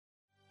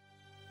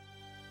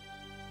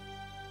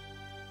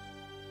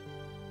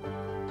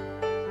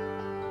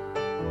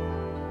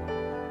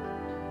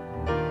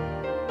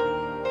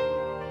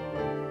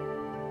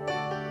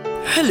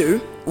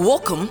Hello,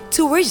 welcome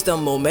to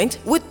Wisdom Moment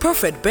with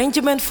Prophet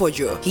Benjamin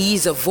Fojo. He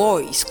is a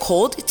voice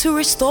called to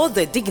restore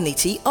the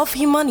dignity of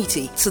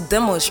humanity, to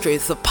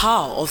demonstrate the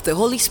power of the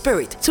Holy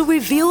Spirit, to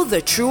reveal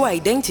the true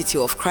identity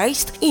of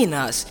Christ in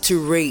us,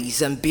 to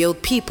raise and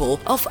build people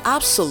of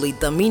absolute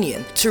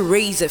dominion, to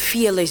raise a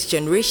fearless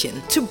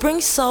generation, to bring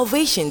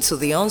salvation to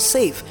the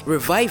unsafe,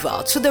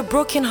 revival to the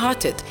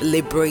brokenhearted,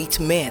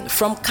 liberate men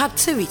from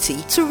captivity,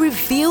 to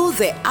reveal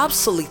the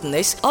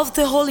absoluteness of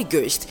the Holy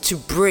Ghost, to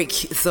break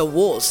the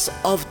walls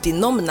of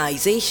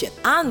denomination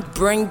and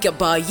bring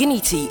about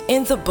unity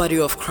in the body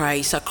of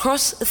Christ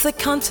across the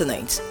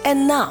continent.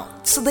 And now,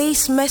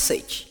 today's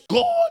message.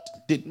 God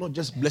did not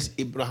just bless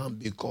Abraham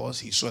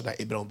because he saw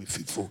that Abraham would be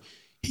faithful.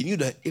 He knew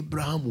that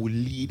Abraham would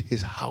lead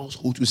his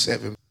household to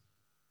serve him.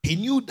 He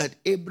knew that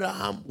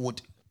Abraham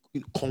would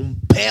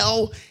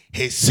compel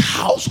his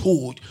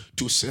household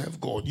to serve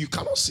God. You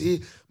cannot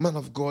say, man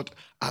of God,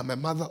 I'm a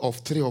mother of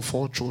 3 or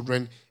 4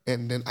 children,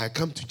 and then I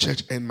come to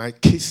church and my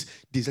kids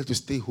decide to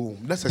stay home.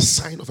 That's a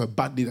sign of a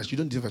bad leader. You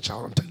don't deserve a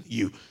child, I'm telling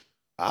you.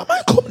 Am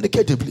I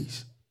communicating,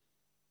 please?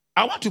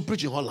 I want to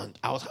preach in Holland.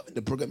 I was having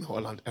the program in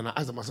Holland, and I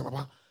asked myself,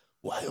 Papa,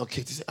 why your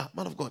kids? He said,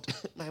 man of God,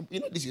 you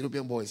know these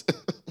European boys,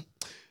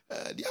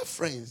 they have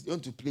friends. They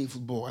want to play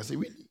football. I said,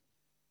 really?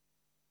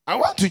 I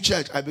went to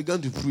church. I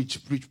began to preach.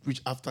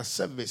 After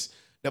service,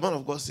 the man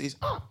of God says,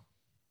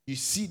 you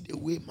see the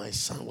way my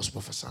son was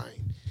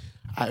prophesying.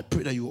 I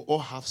pray that you all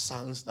have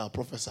sons that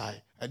prophesy.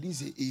 I didn't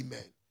say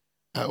amen.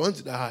 I went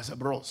to the house. I said,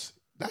 bros,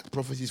 that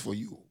prophecy is for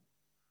you.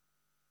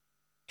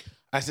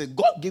 I said,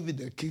 God gave you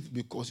the kids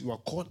because you are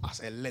called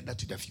as a leader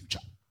to the future.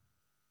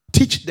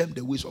 Teach them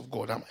the ways of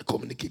God. Am I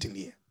communicating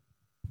here?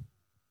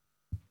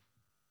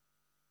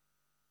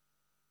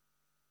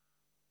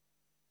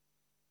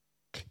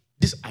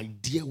 This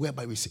idea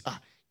whereby we say,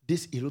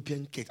 this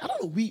European kids, I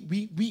don't know, we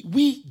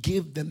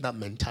gave them that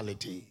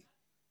mentality.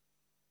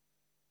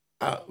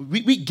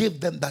 We gave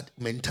them that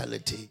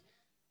mentality.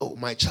 Oh,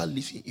 my child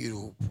lives in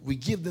Europe. We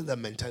give them that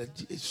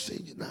mentality. It's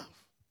strange enough.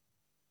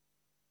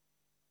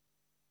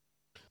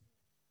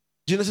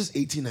 Genesis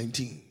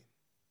 18:19.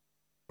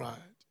 Right.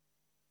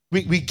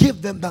 We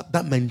give them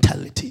that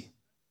mentality.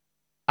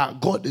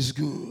 God is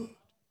good.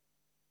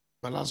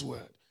 My last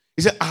word.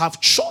 He said, I have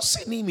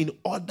chosen him in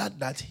order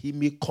that he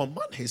may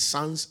command his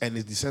sons and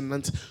his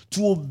descendants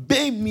to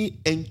obey me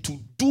and to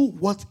do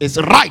what is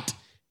right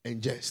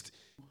and just.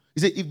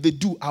 He said, if they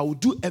do, I will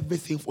do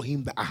everything for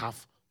him that I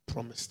have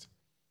promised.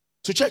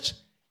 So, church,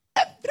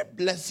 every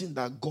blessing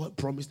that God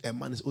promised a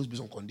man is always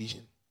based on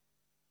condition.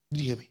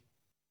 Did you hear me?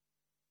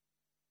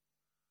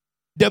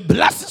 The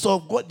blessings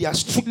of God, they are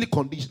strictly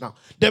conditional.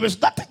 There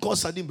is nothing called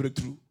sudden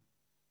breakthrough.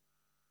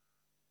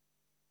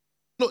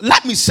 No,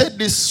 let me say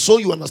this so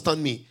you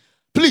understand me.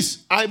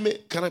 Please,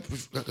 can I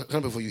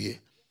pray for you here?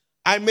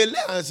 I may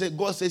let and say,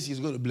 God says he's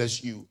going to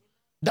bless you.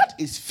 That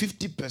is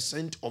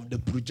 50% of the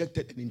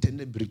projected and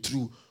intended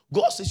breakthrough.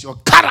 God says your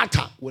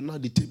character will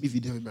not determine if you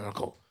do a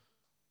miracle.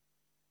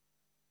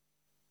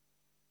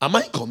 Am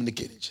I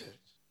communicating, church?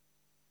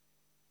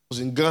 I was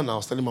in Ghana, I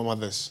was telling my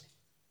mother this.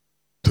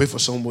 Pray for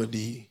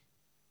somebody.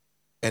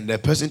 And the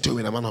person told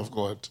me, the man of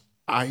God,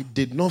 I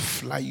did not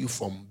fly you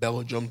from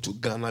Belgium to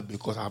Ghana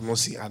because I have not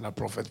seen other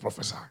prophets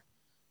prophesy.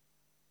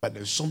 But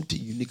there's something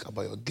unique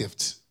about your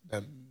gift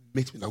that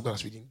makes me know God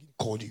has really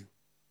called you.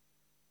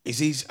 He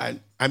says,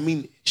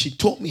 she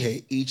told me her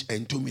age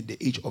and told me the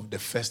age of the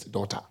first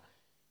daughter.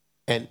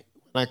 And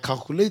when I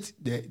calculate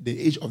the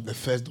age of the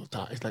first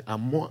daughter, it's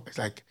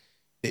like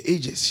the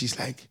ages, she's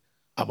like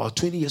about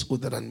 20 years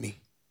older than me.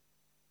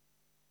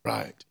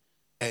 Right?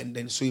 And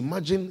then, so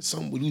imagine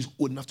somebody who's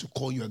old enough to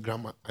call you a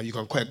grandma, and you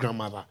can call a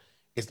grandmother.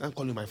 It's not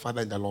calling my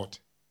father in the Lord.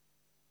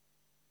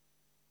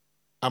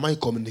 Am I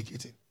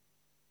communicating?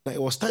 Now,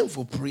 it was time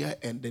for prayer,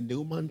 and then the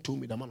woman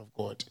told me, the man of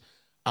God,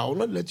 I will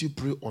not let you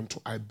pray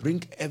until I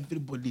bring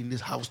everybody in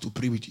this house to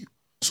pray with you.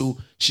 So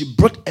she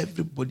brought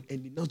everybody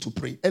and they know to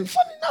pray. And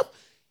funny enough,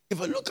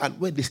 if I look at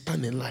where they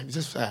stand in line, it's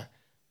just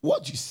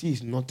what you see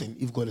is nothing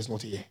if God is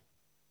not here.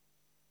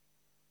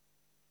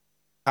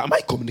 Am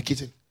I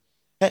communicating?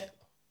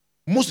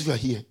 Most of you are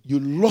here. You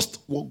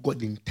lost what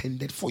God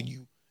intended for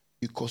you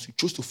because you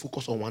chose to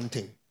focus on one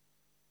thing.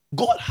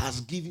 God has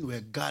given you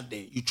a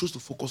garden. You chose to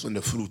focus on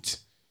the fruit.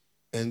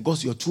 And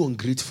God, you're too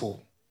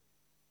ungrateful.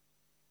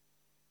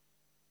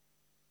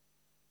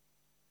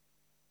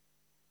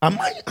 Am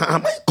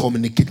I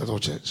communicating at all,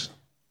 church?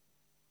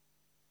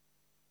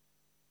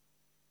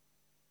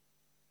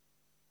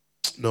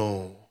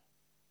 No.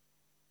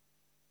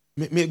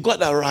 May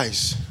God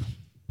arise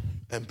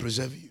and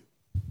preserve you.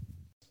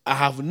 I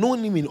have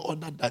known him in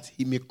order that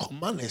he may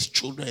command his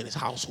children and his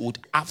household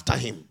after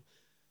him,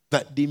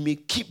 that they may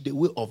keep the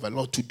way of the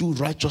Lord to do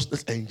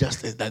righteousness and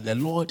justice, that the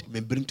Lord may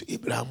bring to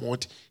Abraham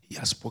what he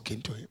has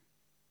spoken to him.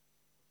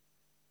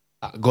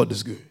 God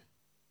is good.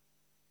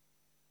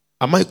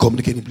 Am I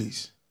communicating,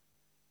 please?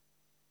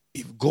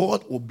 If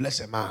God will bless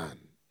a man,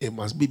 it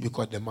must be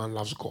because the man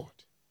loves God.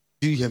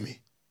 Do you hear me?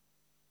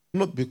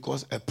 Not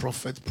because a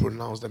prophet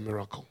pronounced a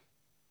miracle.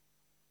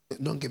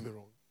 Don't get me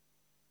wrong.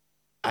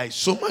 I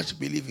so much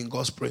believe in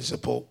God's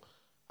principle.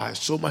 I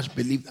so much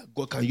believe that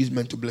God can use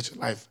men to bless your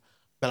life.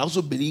 But I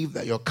also believe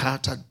that your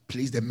character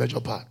plays the major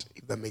part,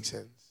 if that makes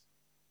sense.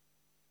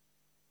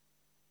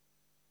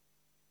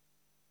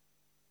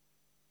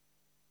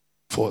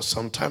 For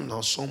some time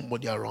now,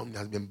 somebody around me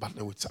has been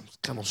battling with some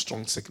kind of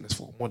strong sickness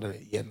for more than a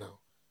year now.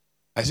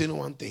 I say,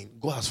 one thing,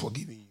 God has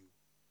forgiven you.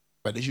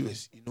 But the issue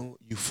is,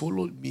 you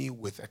followed me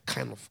with a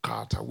kind of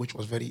character which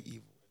was very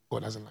evil.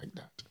 God doesn't like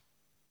that.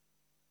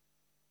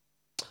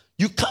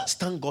 You can't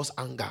stand God's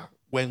anger.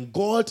 When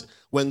God's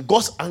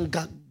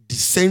anger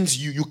descends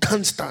you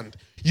can't stand.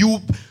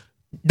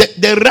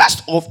 The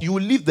rest of you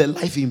live the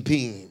life in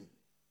pain.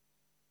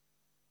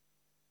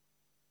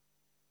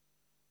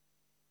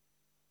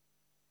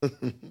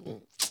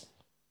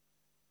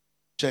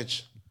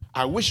 Church,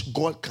 I wish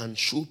God can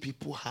show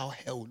people how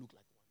hell will look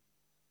like.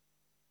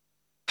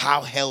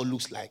 How hell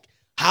looks like.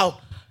 How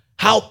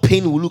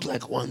pain will look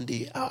like one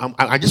day.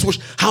 I just wish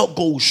how God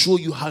will show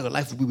you how your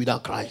life will be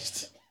without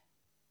Christ.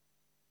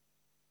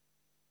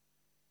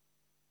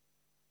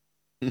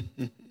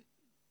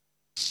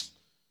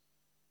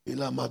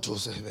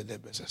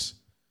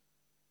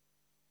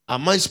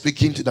 Am I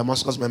speaking to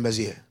Damascus members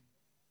here?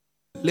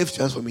 Lift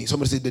your hands for me.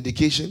 Somebody say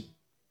dedication.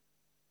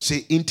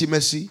 Say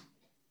intimacy.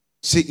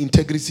 Say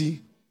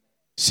integrity.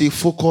 Say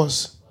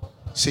focus.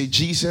 Say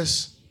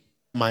Jesus,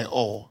 my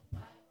all.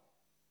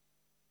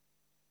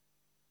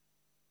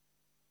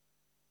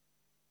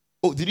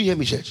 Oh, did you hear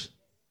me, church?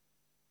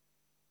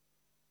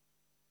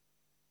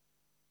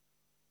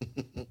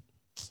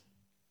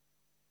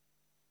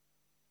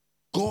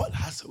 God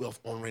has a way of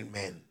honoring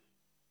men.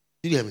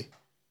 Did you hear me?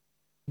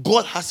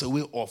 God has a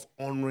way of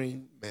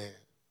honoring men.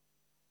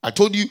 I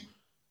told you,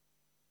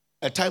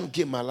 a time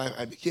came in my life,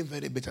 I became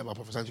very bitter about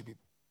prophesying to people.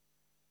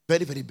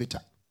 Very, very bitter.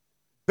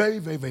 Very,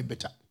 very, very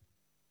bitter.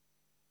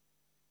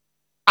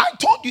 I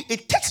told you,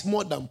 it takes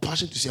more than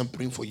passion to say I'm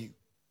praying for you.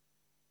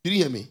 Did you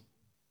hear me?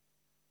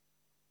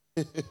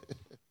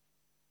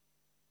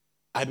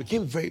 I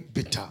became very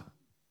bitter.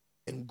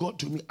 And God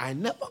told me, I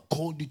never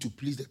called you to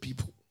please the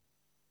people.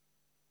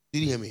 Did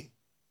you hear me?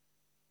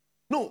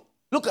 No.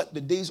 Look at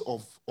the days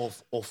of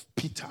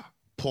Peter,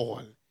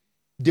 Paul.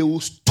 They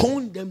will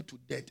stone them to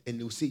death and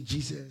they will say,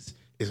 Jesus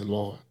is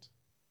Lord.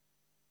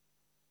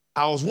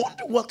 I was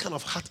wondering what kind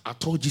of heart I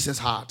told Jesus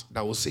had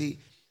that will say,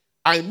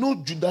 I know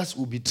Judas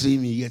will betray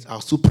me, yet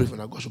I'll still pray for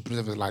that God should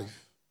preserve his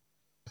life.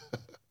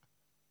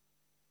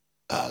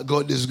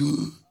 God is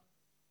good.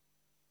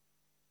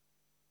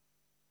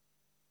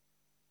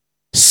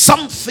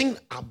 Something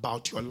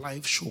about your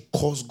life should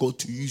cause God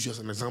to use you as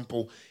an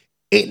example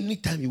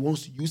anytime he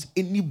wants to use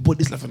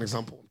anybody's life as an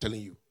example. I'm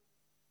telling you.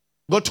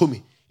 God told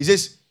me, he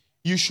says,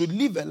 you should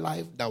live a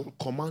life that will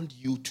command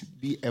you to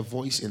be a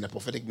voice in the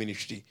prophetic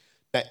ministry.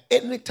 That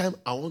anytime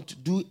I want to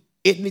do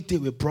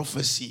anything with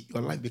prophecy,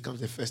 your life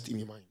becomes the first in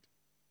your mind.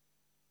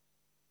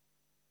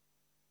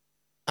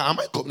 Am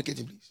I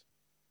communicating, please?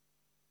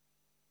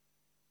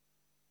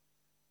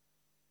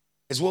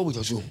 It's well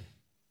with you.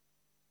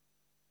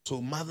 So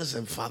mothers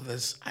and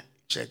fathers at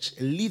church,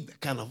 live the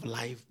kind of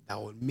life that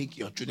will make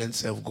your children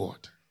serve God.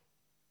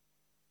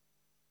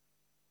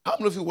 How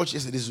many of you watched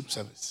yesterday's Zoom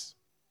service?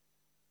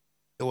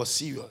 It was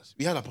serious.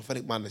 We had a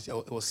prophetic man.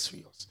 It was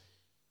serious.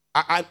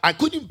 I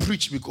couldn't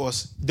preach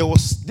because there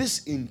was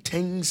this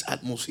intense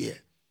atmosphere.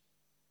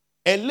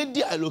 A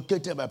lady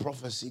allocated by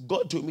prophecy,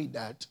 God told me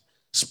that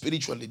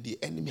spiritually the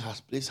enemy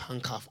has placed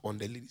handcuff on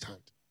the lady's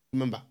hand.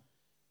 Remember,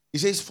 he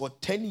says for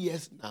 10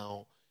 years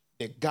now,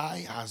 the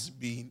guy has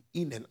been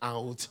in and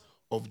out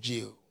of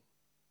jail.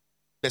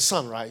 The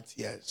son, right?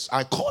 Yes.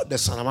 I called the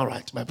son, am I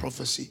right? By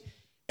prophecy.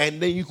 And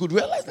then you could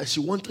realize that she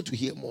wanted to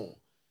hear more.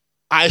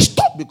 I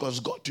stopped because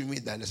God told me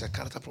that there's a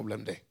character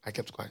problem there. I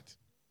kept quiet.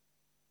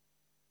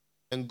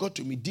 And God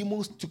told me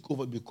demons took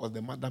over because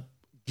the mother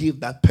gave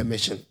that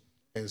permission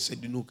and said,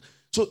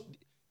 So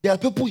there are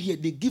people here,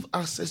 they give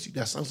access to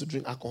their sons to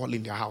drink alcohol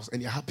in their house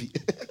and they're happy.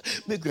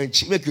 Make you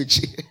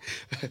cheat.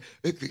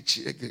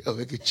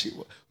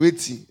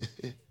 Wait.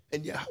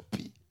 And they're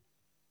happy.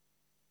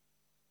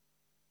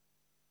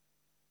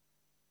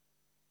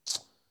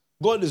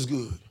 God is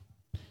good.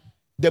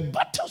 The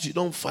battles you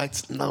don't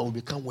fight now will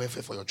become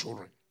welfare for your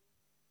children.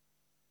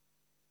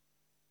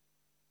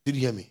 Did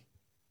you hear me?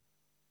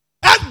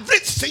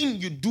 Everything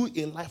you do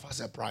in life has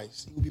a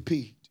price. You will be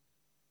paid.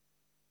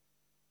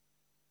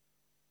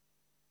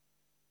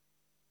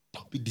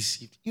 Don't be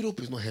deceived.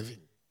 Europe is not heaven.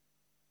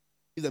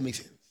 If that makes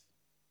sense.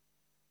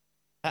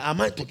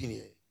 Am I talking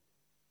here?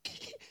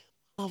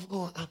 Of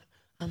God,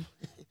 I'm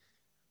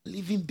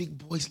living big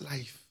boy's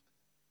life.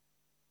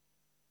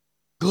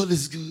 God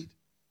is good.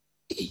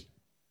 Hey,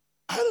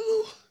 I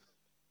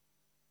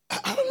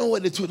don't know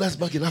what they told us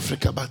back in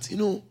Africa, but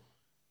man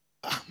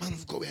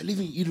of God, we are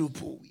living in Europe.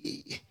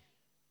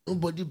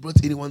 Nobody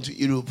brought anyone to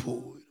Europe.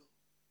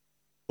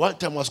 One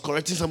time I was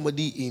correcting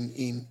somebody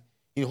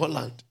in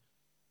Holland.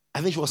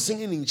 I think she was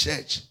singing in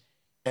church.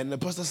 And the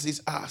pastor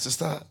says,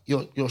 sister,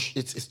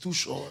 it's too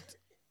short.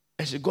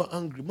 And she got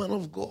angry. Man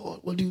of God,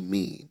 what do you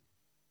mean?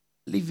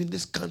 I live in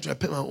this country. I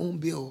pay my own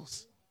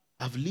bills.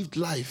 I've lived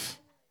life.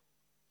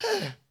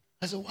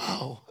 I said,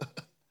 wow.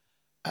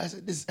 I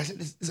said, this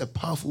is a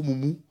powerful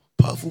mumu.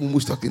 Powerful mumu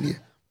stuck in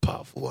here.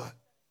 Powerful one.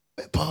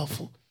 Very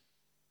powerful.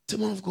 Say,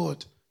 man of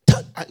God,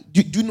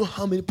 do you know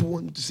how many people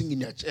want to sing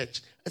in your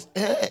church? I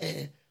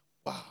said,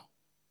 wow.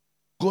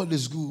 God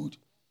is good.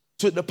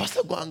 So the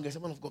pastor go and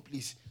said, man of God,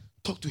 please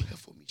talk to her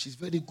for me. She's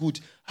very good.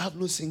 I have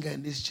no singer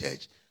in this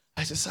church.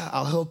 I said, sir,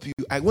 I'll help you.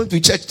 I went to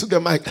church, took the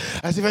mic.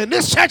 I said, if you're in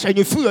this church and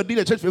you feel you're doing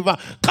a church favor,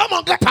 come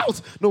on, get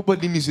out.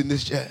 Nobody needs in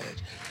this church.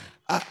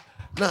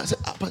 Now I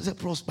said,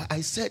 Bros, but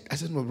I said,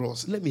 no,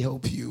 Bros, let me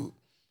help you.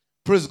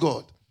 Praise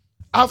God.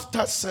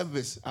 After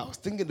service, I was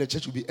thinking the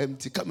church would be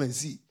empty. Come and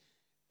see.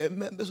 And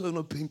members were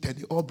not painted.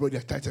 They all brought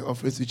their tithe and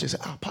offerings to church. I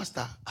said,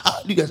 Pastor,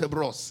 how do you guys say,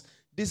 Bros?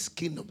 This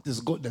kingdom is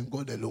God and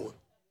God alone.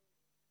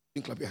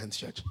 You clap your hands,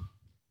 church.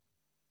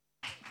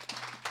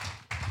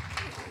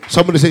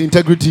 Somebody say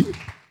integrity.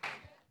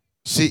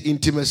 Say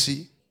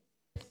intimacy.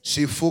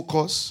 Say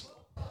focus.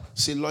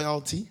 Say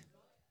loyalty.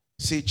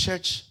 Say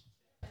church.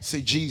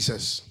 Say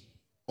Jesus.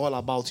 All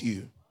about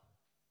you.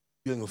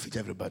 You're going to fit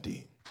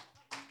everybody.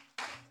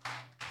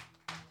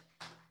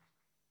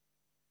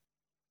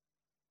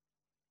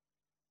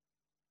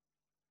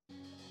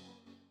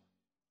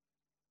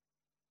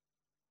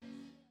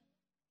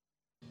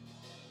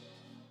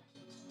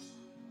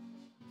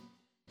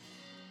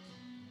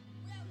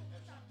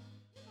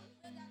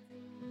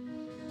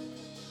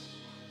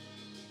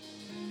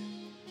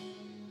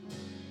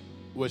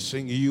 We're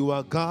singing, you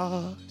are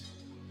God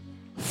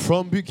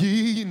from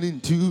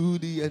beginning to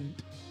the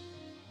end.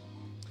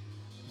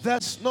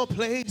 That's no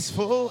place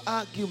for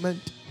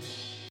argument.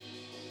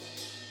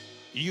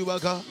 You are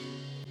God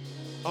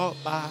all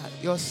by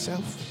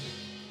yourself.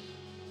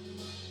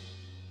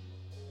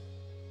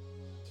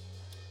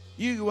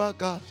 You are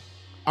God.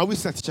 Are we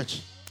set,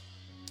 church?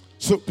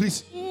 So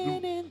please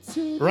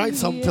write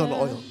something on the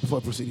oil before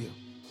I proceed here.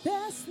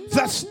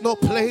 That's no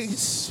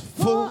place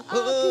for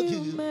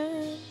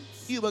argument.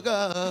 You are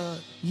God.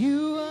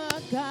 You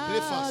are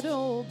God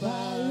all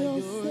by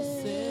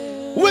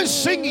yourself. We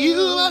sing, you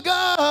are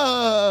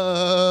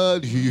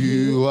God.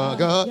 You are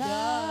God.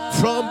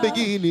 From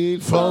beginning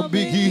to.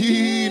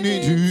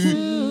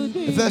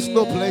 There's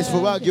no place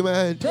for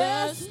argument.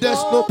 There's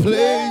no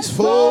place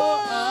for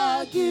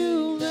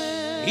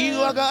argument.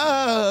 You are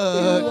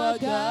God. You are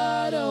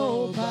God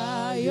all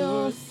by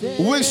yourself.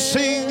 We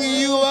sing,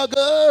 you are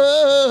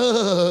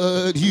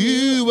God.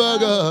 You are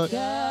God.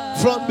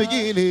 From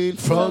beginning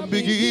to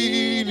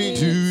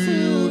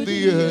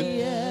the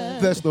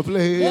end. There's no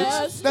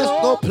place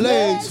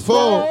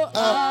for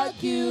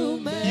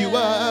argument. You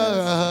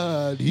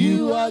are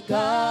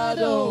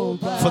God all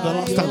by yourself. For the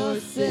last time,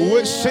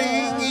 we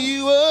sing,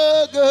 you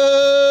are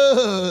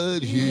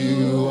God.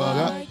 You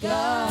are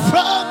God.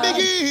 From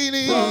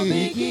beginning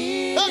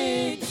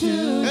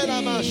to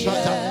the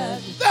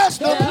end.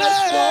 There's no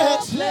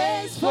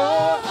place for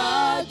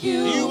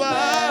argument.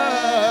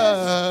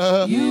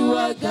 You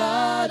are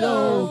God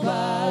all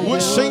by we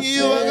sing,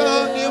 you are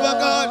God, you are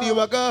God, you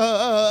are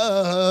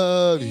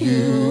God.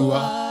 You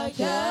are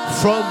God.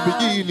 From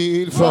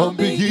beginning to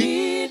the end.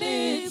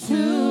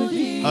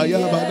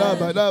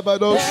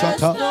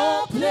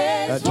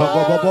 There's no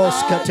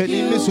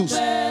place for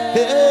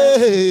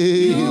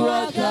hey. You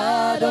are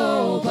God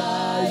all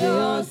by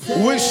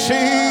yourself. We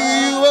sing,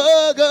 you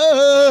are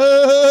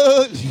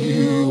God.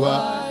 You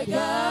are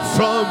God.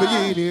 From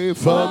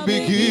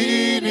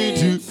beginning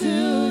to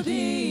the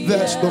end.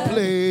 There's no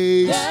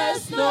place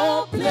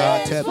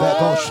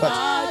for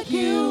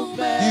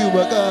argument. You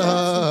are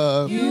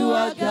God. You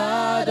are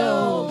God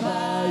all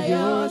by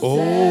yourself.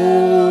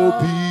 Oh,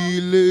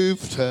 be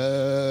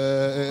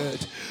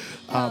lifted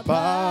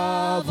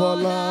above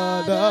all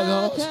other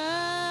gods.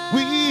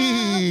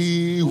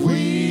 We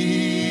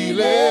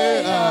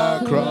lay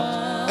our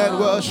crown and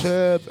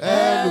worship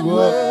and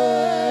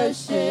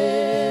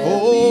worship.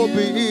 Oh,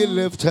 be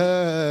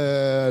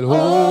lifted.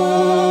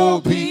 Oh,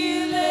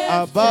 be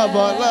above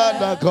all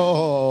other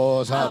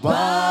gods.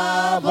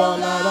 Above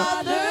all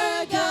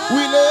other gods.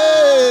 We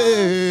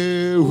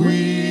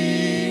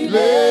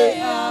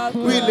lay our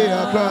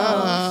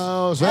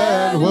crowns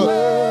and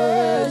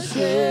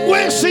worship.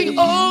 We sing,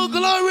 oh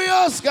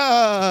glorious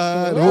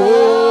God,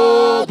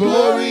 oh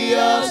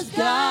glorious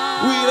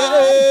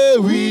God.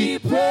 We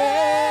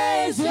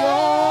praise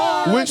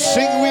your we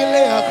sing, we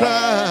lay our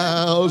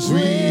crowns, we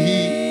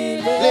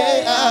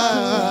lay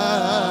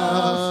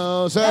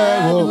ours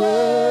and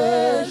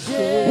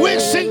worship. We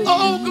sing,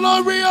 oh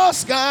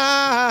glorious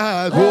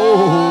God,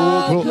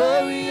 oh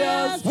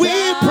glorious God.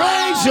 We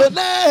praise your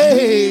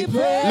name.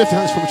 Lift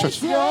your hands from the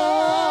church.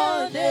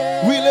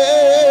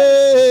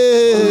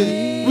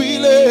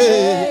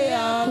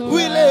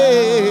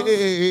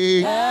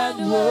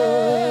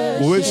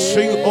 We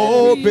sing,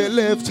 oh, be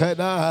lifted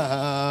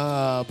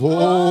up,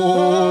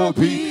 oh,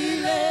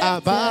 be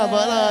above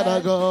all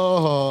other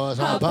gods,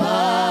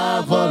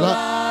 above all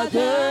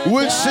other.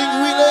 We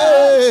sing, we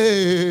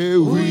lay.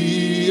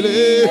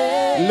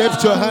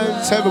 Lift your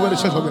hands, everybody,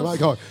 church for me, my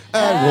God,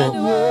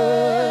 and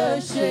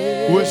worship.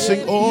 We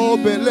sing, oh,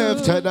 be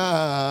lifted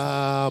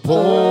up,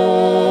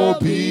 oh,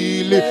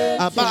 be lifted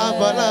above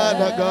all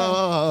other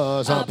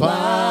gods,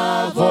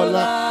 above all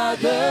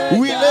other.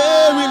 We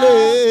lay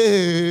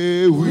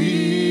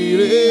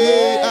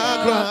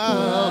our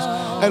crowns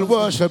and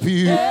worship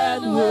you.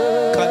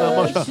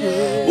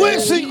 We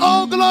sing,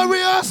 oh,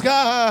 glorious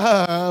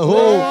God,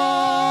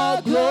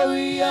 oh,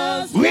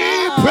 glorious God.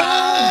 We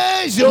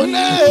praise your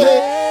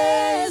name.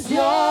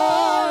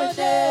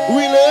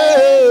 We lay.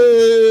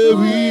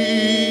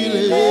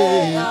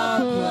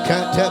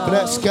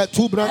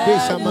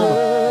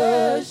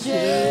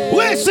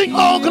 We sing,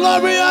 oh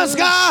glorious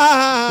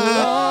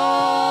God.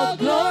 Oh,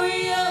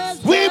 glorious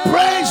God. We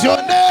praise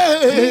your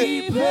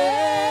name. We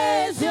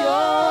praise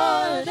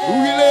your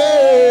name. We lay.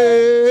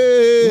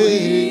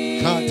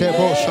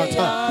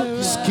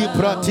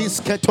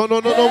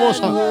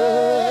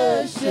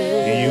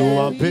 You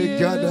are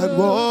bigger than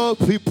what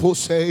people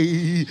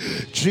say.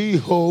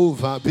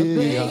 Jehovah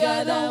bigger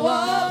than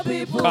what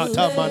people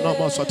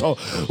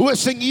say. We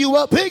sing, you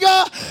are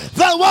bigger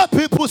than what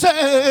people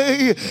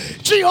say.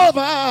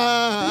 Jehovah.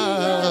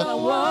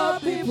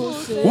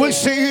 We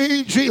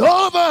sing,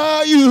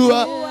 Jehovah, you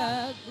are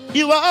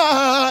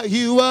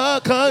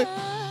kind.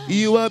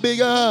 You are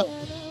bigger.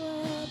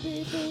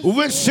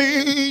 We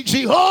sing,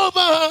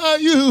 Jehovah,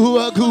 you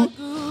are good.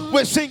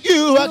 We sing,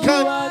 you are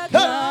kind.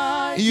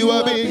 You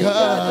are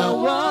bigger.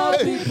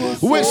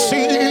 We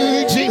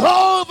sing,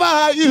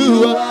 Jehovah,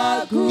 you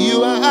are good.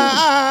 You are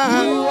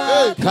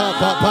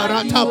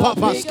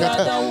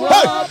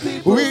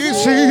we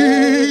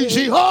sing,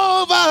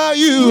 Jehovah,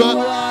 you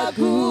are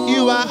good.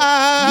 You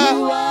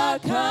are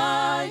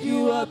kind.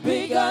 You are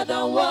bigger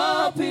than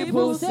what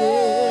people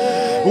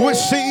say. We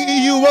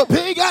sing, you are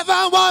bigger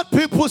than what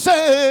people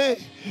say.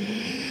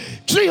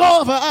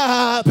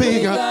 Jehovah,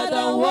 bigger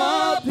than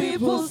what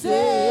people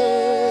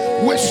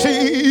say. We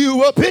see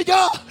you are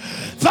bigger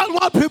than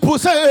what people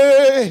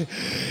say.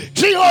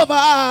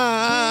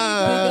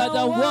 Jehovah, bigger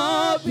than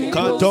what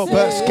people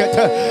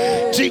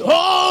say.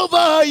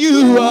 Jehovah,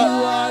 you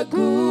are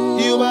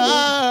good. You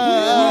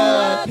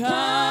are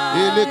kind.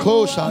 You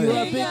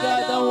are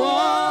bigger than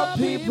what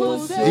people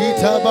say.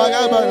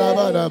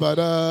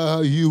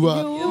 You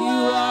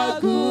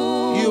are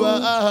good. You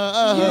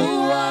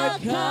are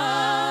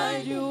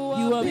kind.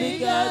 You are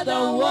bigger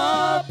than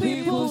what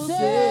people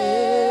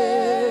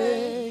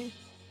say.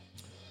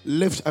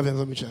 Lift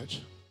Avenue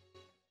Church.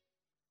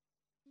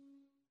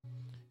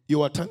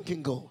 You are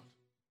thanking God.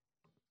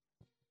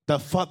 The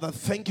Father,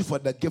 thank you for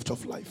the gift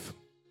of life.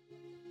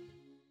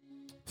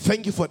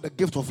 Thank you for the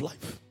gift of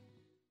life.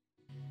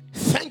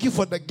 Thank you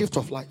for the gift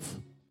of life.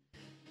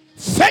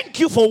 Thank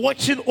you for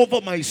watching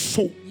over my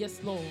soul. Yes,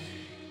 Lord.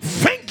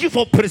 Thank you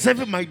for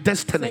preserving my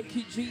destiny. Thank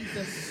you,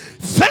 Jesus.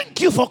 Thank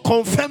you for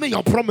confirming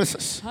your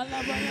promises.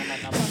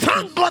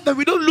 Thank God that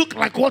we don't look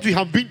like what we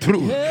have been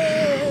through.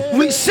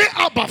 We say,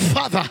 Abba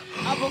Father,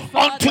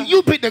 unto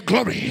you be the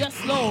glory.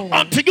 Yes, Lord.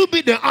 Unto you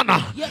be the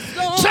honor. Yes,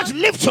 Lord. Just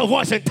lift your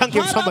voice and thank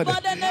him, somebody.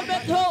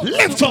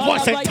 Lift your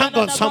voice and thank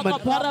God,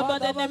 somebody.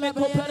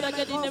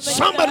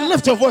 Somebody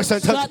lift your voice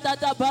and thank him.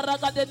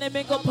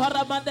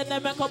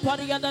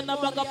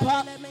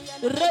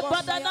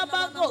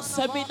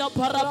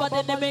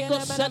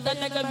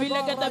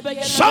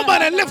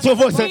 Somebody lift your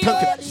voice and thank him.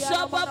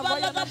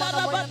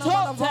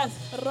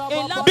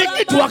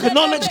 Begin to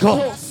acknowledge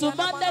God.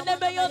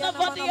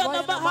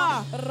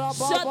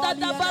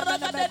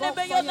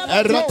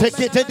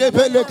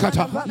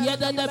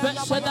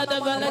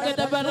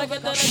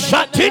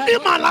 Shatini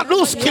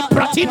malanuski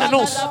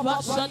pratinanos.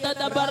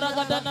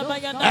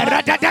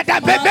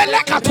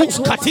 Bebelekatus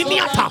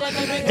katiniata.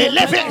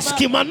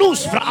 Eleveski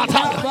manus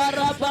frata.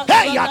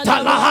 Hey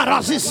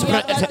atalaharazis.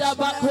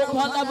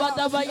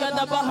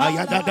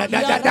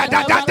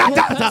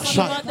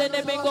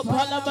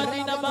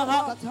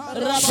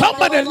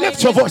 Somebody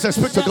lift your voice and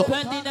speak to God.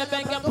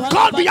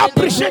 God, we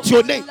appreciate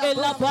your name.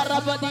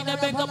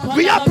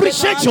 We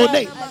appreciate your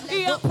name.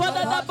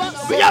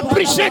 We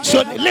appreciate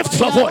your name. Lift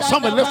your voice.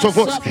 Somebody lift your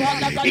voice.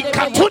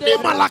 Ikatuni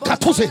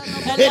malakatuse.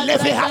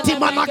 Elevehati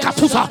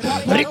manakatusa.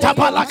 Rita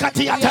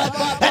balakatiata.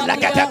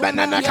 Elegete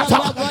benenekata.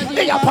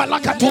 Eya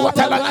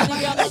palakatuatelana.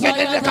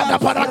 Egedelekata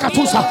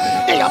parakatusa.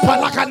 Eya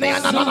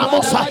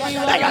palakaneananamosa.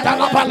 Eya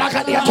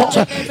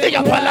dalapalakadiatosa.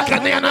 Eya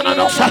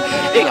palakaneananamosa.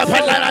 Eya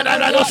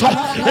palakadiatosa.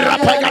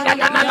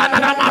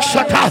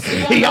 Rapaganananamasata.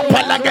 Eya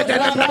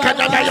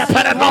palakaneananamosa.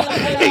 Pereno.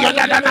 Eya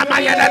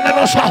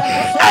dalanamayanamosa.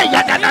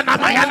 Eya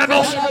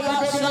dalanamayanamosa.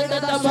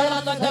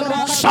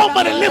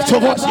 Somebody lift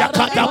your voice.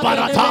 Yakata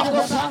barata.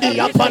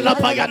 Eya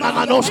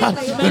palapayanamosa.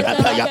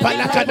 Repaya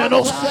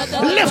palakananos.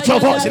 Lift your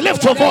voice.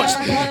 Lift your voice.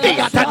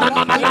 Eya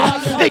tananana.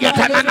 Eya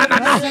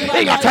tananana.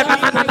 Eya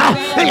tananana.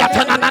 Eya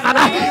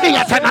tananana.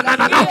 Eya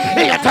tananana.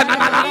 Eya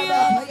tananana.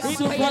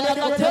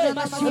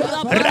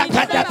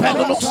 Rakata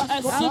pelos.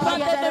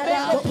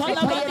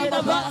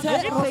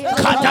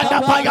 Kadada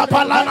paya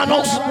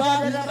palanos.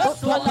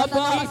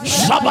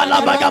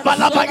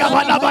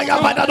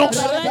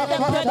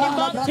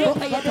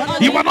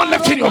 You are not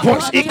lifting your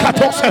voice.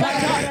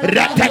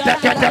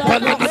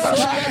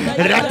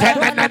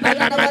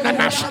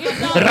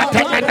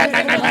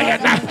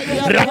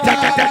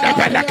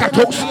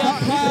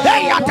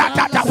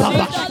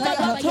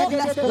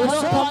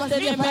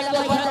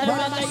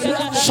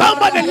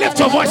 Somebody lift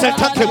your voice and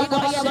thank him.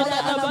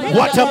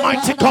 What a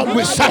mighty God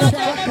we serve.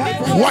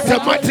 What a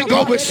mighty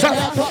God we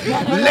serve.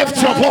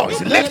 Lift your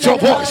voice. Lift your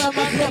voice.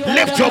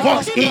 Lift your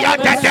voice.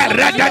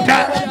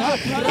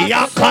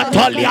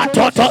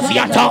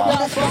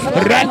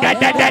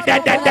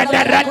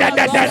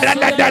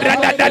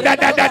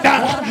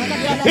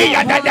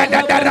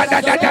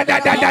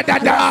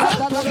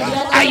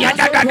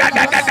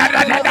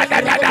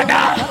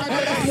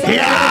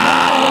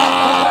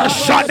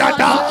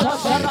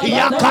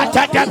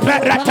 Yakata de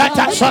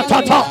peratata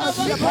sototo.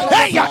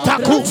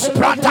 Eyatakus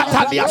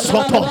pratata dia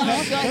soto.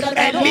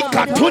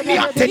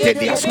 Elikatunia tete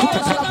dia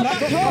skutata.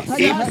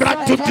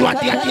 Ibratu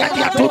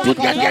dia tutu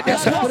dia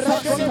desa.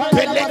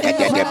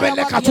 Peleke de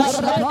belekatus.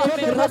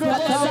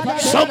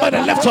 Somebody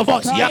lift your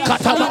voice.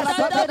 Yakataba.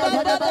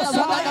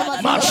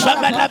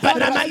 Mashamela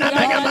benamena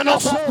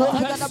yamanos.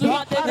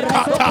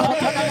 Kata.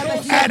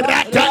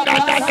 Erata.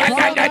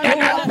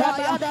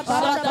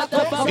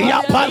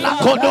 Yapala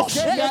kodos.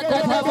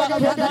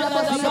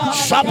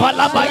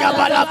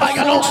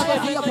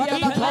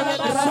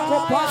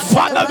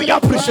 Father, we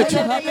appreciate you.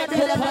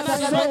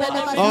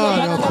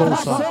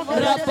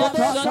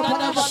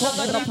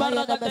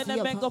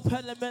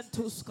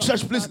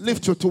 Church, please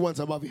lift your two hands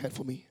above your head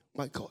for me.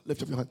 My God,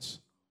 lift up your hands.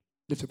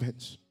 Lift up your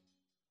hands.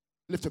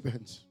 Lift up your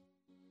hands.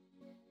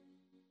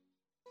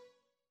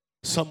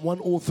 Psalm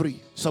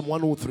 103. Psalm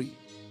 103.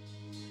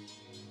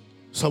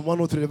 Psalm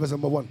 103, verse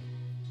number 1.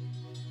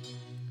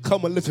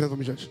 Come and lift your hands for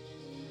me, church.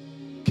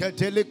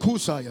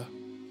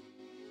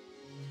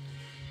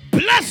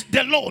 Bless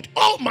the Lord,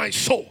 oh my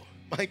soul,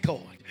 my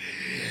God,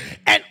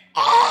 and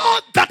all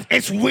that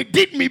is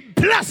within me.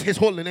 Bless his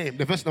holy name.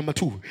 The verse number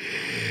 2.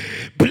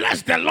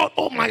 Bless the Lord,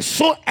 oh my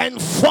soul,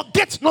 and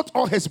forget not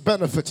all his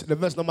benefits. The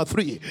verse number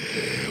 3.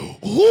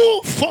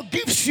 Who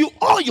forgives you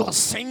all your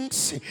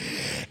sins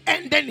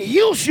and then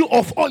heals you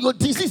of all your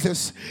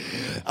diseases.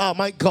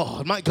 My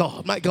God, my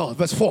God, my God.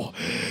 Verse 4.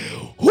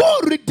 Who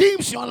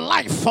redeems your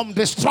life from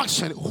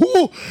destruction?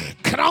 Who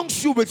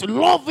crowns you with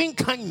loving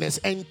kindness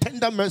and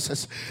tender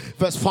mercies?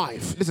 Verse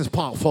 5. This is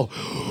powerful.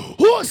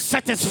 Who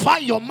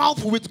satisfies your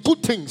mouth with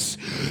good things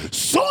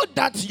so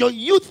that your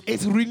youth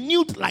is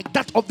renewed like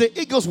that of the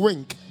eagle's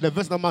wing? The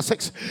verse number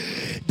 6.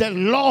 The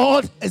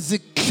Lord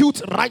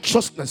executes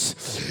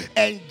righteousness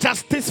and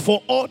justice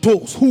for all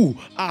those who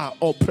are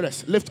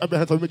oppressed. Lift up your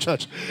hands for me,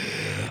 church.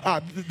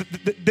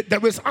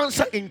 There is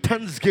answer in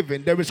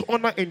thanksgiving. There is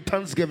honor in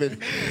thanksgiving.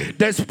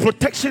 There's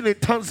protection in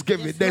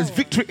thanksgiving. There's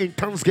victory in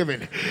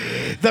thanksgiving.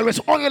 There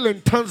is oil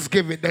in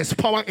thanksgiving. There's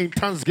power in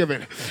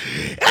thanksgiving.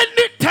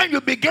 Anytime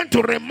you begin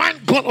to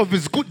remind God of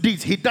his good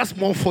deeds, he does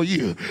more for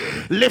you.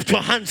 Lift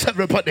your hands,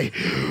 everybody.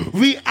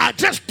 We are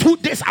just 2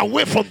 days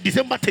away from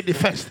December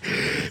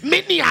 31st.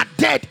 Many are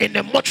dead in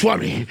the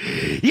mortuary,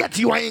 yet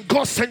you are in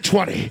God's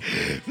sanctuary.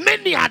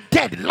 Many are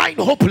dead, lying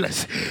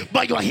hopeless,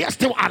 but you are here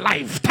still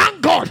alive. Thank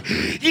God.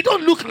 You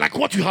don't look like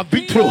what you have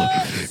been through.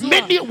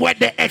 Many were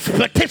the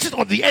expectations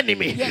of the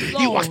enemy.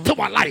 You are still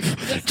alive.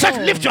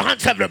 Just lift your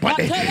hands,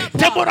 everybody.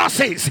 Deborah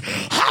says,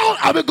 how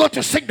are we going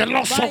to sing the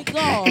Lord's song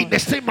in the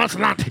same man's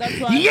land?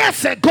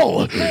 Years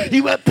ago,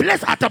 you were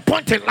placed at a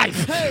point in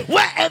life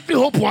where every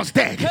hope was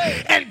dead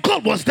and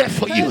God was there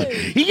for you.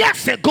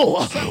 Years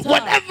ago,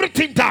 when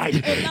everything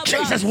died,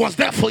 Jesus was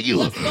there for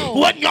you.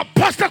 When your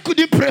pastor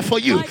couldn't pray for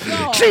you,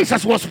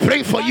 Jesus was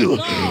praying for you.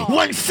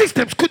 When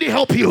systems couldn't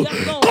help you,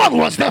 God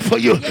was there for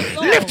you.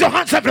 Lift your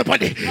hands,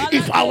 everybody.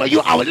 If I were you,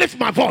 I would lift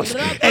my voice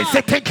and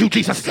say, thank you,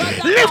 Jesus.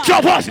 Lift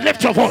your voice,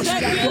 lift your voice.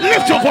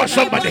 Lift your voice,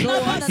 somebody.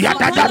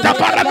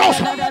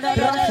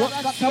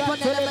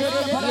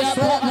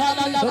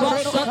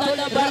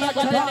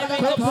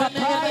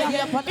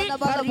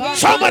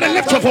 Somebody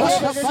lift your voice.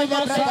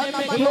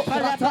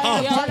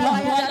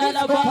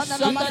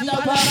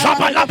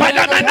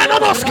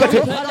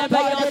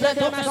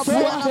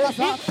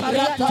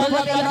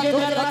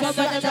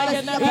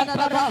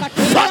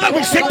 Father,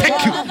 we say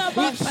thank you.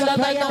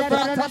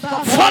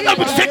 Father,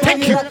 we say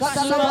thank you.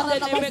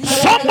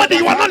 Somebody,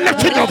 you are not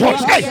lifting your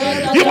voice. Hey,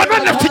 you are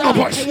not lifting your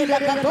voice.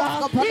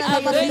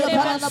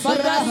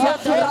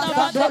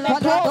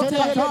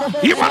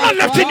 You are not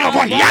lifting your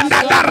voice.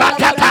 Yanda da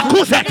rakata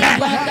kuzete.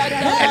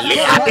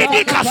 Elia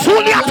didi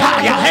kasulia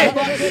taya.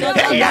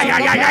 Hey, ya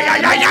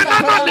na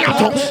na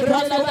niatos.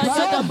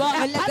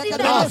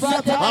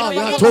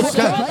 Ya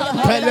toska.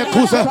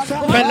 Pelekuza,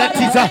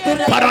 peletiza,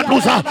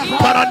 paranuza,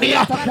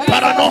 parania,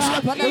 paranos.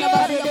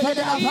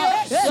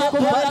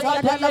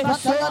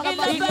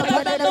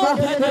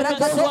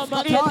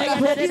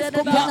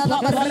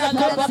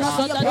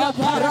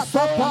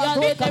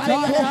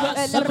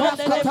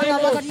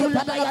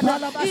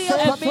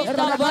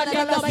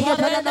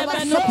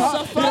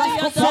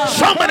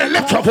 Somebody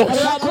lift your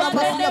voice.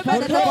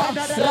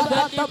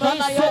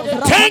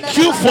 Thank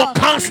you for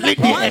canceling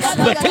the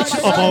expectation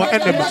of our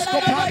enemies.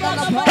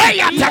 Hey,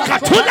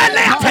 atakatuna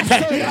leatete.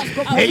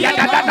 Hey,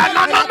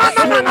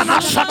 na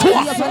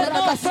shatua.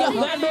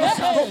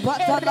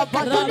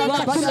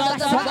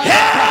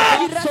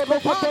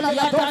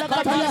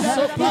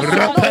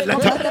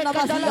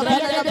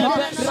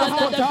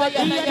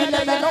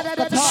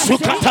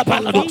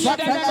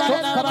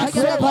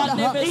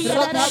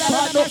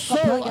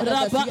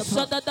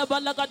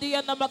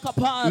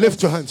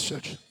 Lift your hands,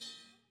 church.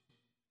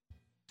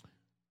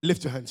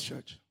 Lift your hands,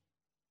 church.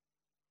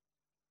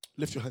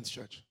 Lift your hands,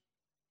 church.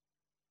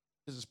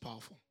 This is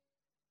powerful.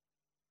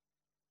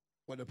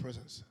 What a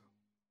presence.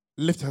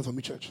 Lift your hands for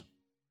me, church.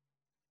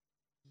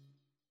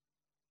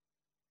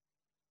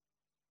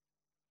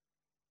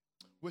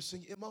 We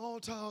sing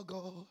immortal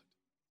God,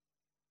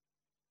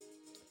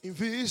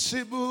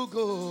 invisible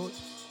God.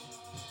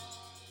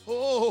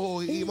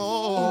 Oh,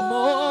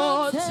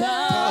 immortal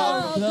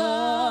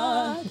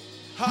God,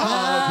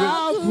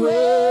 how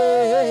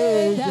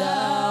great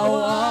thou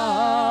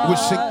art. We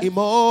sing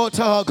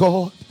immortal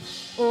God,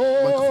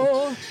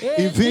 oh,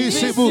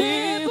 invisible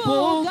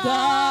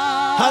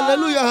God.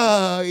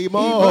 Hallelujah,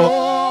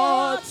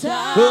 immortal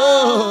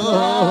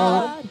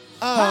God,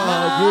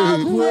 how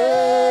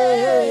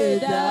great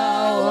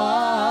thou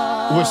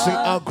art. We sing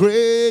how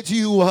great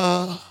you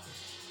are.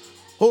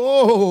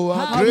 Oh,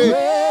 how great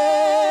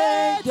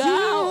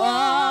thou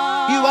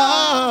art. You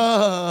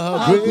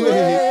are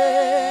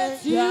great.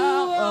 You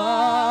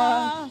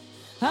are.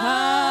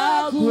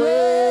 How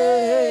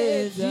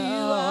great you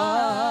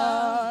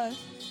are.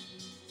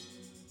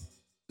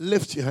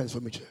 Lift your hands for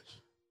me, church.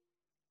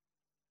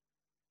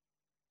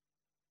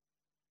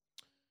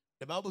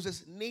 The Bible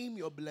says, name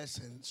your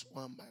blessings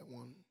one by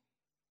one.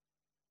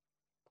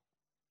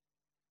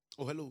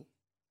 Oh, hello.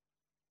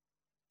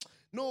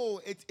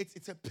 No,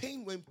 it's a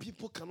pain when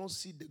people cannot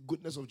see the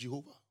goodness of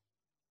Jehovah.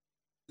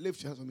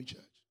 Lift your hands on me, church.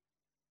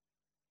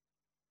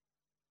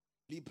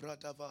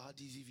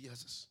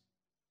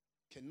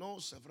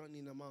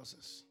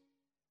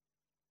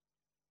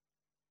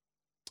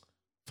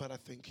 Father,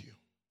 thank you.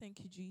 Thank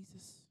you,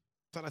 Jesus.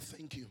 Father,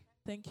 thank you.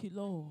 Thank you,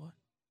 Lord.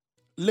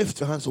 Lift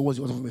your hands towards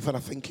you for me. Father,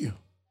 thank you.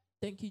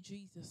 Thank you,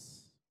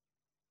 Jesus.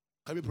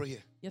 Can we pray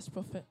here? Yes,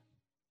 Prophet.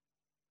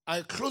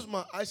 I close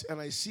my eyes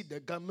and I see the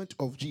garment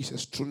of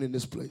Jesus thrown in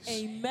this place.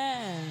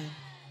 Amen.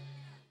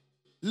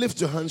 Lift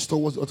your hands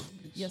towards God.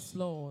 Yes,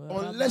 Lord.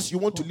 Unless you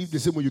want to leave the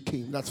same way you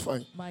came, that's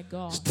fine. My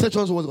God. Stretch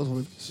your hands towards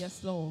God.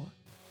 Yes, Lord.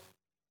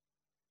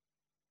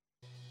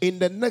 In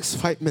the next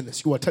 5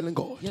 minutes, you are telling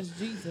God, yes,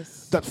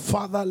 Jesus, that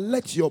Father,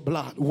 let your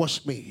blood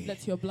wash me.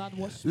 Let your blood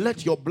wash me.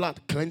 Let your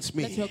blood cleanse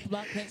me. Let your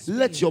blood cleanse me.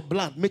 Let your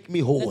blood make me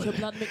whole. Let your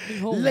blood make me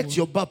whole. Let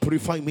your blood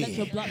purify me. Let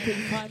your blood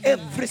purify me.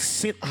 Every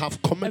sin I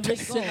have committed,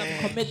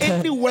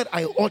 any word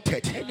I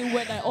uttered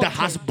that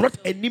has brought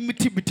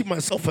enmity between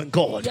myself and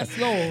God, yes,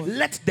 Lord,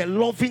 let the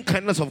loving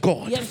kindness of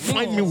God, yes,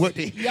 find me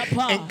worthy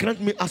and grant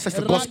me access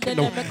to God's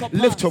kingdom.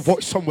 Lift your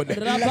voice, somebody.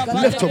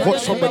 Lift your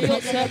voice, somebody.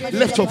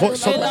 Lift your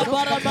voice, somebody.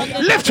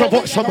 Lift your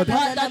voice, somebody.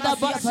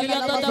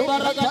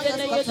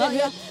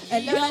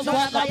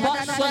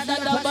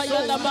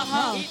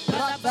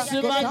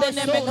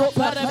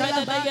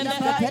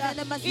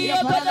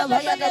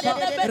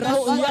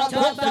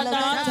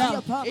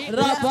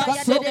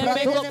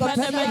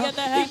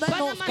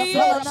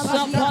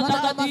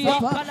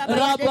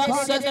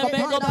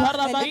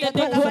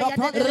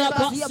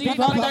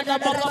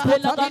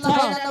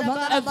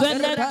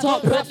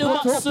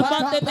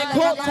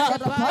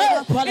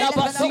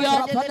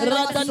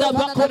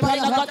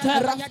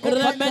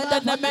 Remenda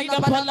the mega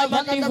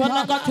palamati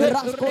vanagate,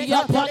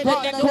 Yapate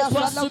de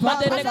Kupasuma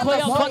de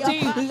Koyapati,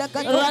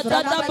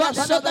 Radada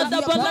Basada da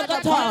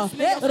Balagata,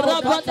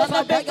 Rabata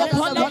the mega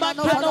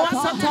palamantano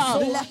Sata,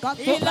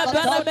 Ila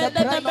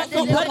Baramenda the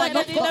mega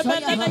palagati the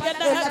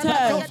Menagata,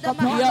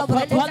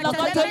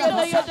 Yapapalagata,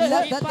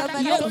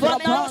 Yapana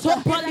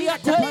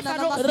Paliate,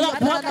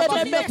 Rapata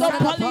the mega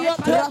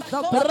paliate,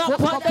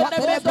 Rapata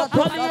the mega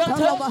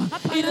paliate,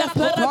 Ila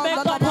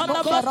Paramega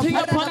Palamati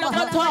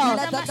Panagata,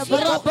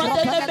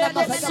 Rapata the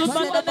mega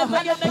Sumanda the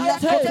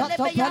Mayate,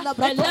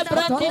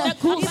 Elebrandina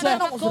Kusa,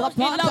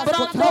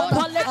 Ilabrando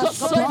Paleco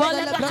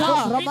Sobalaka,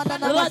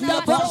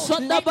 Radaba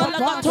Sonda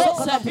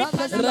Balakatosa,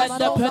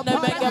 Randa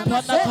Penemega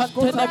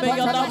Panacantena,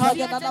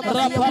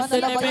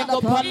 Rapatenemego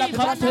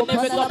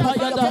Palacantenemego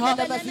Payada,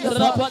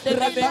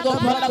 Rapatenemego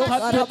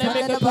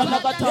Palacantenemego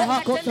Palagataha,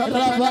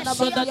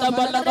 Rabasada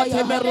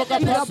Balagate Meroga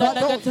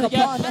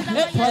Pasanagatia,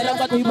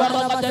 Paragati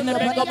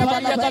Baragatenemego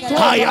Palagata,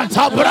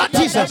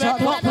 Ayatabratis,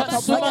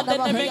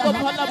 Sumadenemego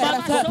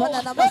Palamanta,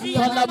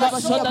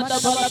 Palabasada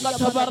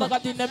Balagata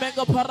Baragati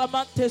Nemego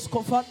Paramantes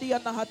Kofandi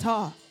and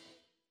Nahata.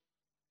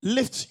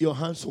 Lift your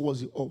hands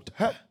towards the altar.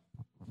 Huh?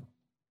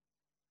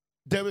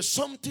 There is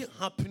something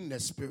happening in the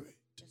spirit.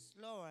 Yes,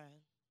 Lord.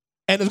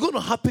 And it's going to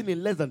happen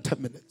in less than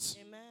 10 minutes.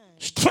 Amen.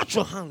 Stretch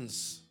your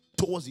hands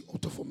towards the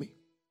altar for me.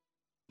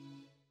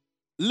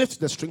 Lift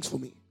the strings for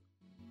me.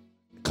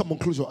 Come on,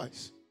 close your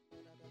eyes.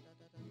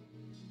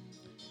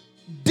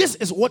 This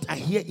is what I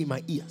hear in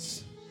my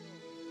ears.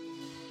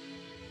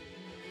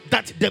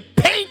 that the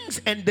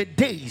pains and the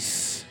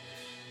days,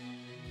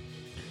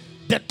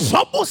 the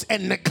troubles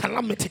and the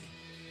calamity,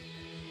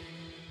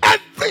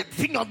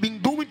 everything I've been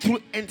going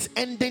through is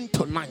ending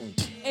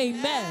tonight.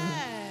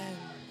 Amen.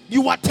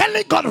 You are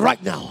telling God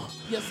right now,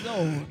 yes,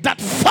 Lord, that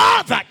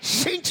Father,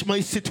 change my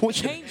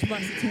situation. Change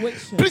my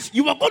situation. Please,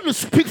 you are going to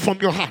speak from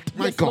your heart.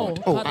 My Yes,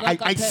 God. Lord. Oh,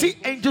 I see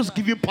angels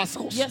giving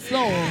parcels. Yes,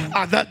 Lord.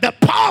 The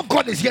power of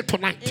God is here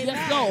tonight.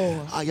 Yes,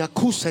 Lord.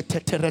 Ayakusa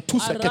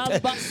teteretusa kete.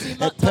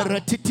 Arabasimata.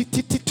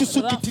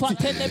 Peretitititusu kititi.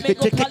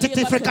 Rafatenemeko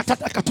Eteketete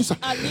frekatatakatusa.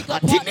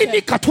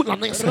 Atinini katula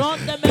nese.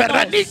 Rondemenos.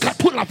 Perani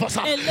katula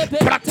vasa.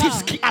 Elebeta.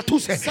 Pratiski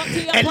atuse.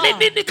 Satiapa.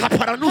 Elinini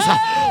kaparanusa.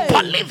 Hey.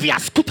 Bolivia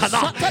skutana.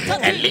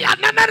 Satatati.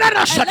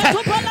 Eliananara shate.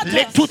 Eletopalates.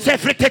 Letute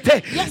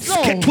frekete. Yes, Lord.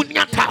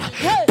 Sketuniata.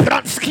 Hey.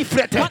 Pranski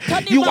frete.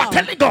 Patanima. You are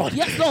telling God,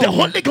 Yes, Lord. the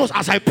Holy Ghost,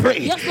 as I pray,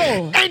 Yes,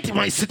 Lord. end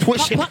my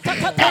situation,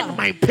 Kapatata. end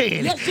my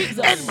pain, Yes, Jesus.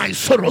 end my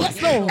sorrow,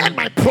 Yes, Lord. end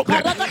my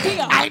problem.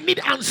 Karakatia. I need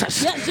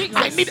answers. Yes, Jesus.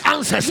 I need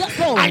answers. Yes,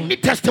 Lord. I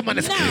need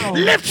testimonies. Now.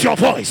 Lift your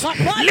voice.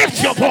 Papaya.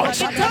 Lift your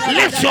voice.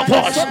 Lift your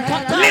voice.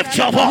 Lift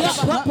your voice.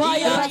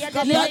 Papaya.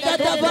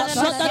 Liadadaba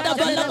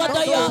Satadaba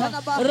Lagataya.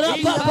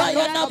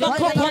 Rapapaya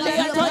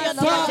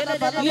Nabakopaliatayata.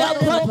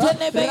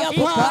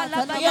 Yapatenebeapa.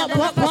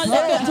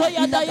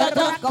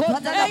 Yapapalegatayadayada.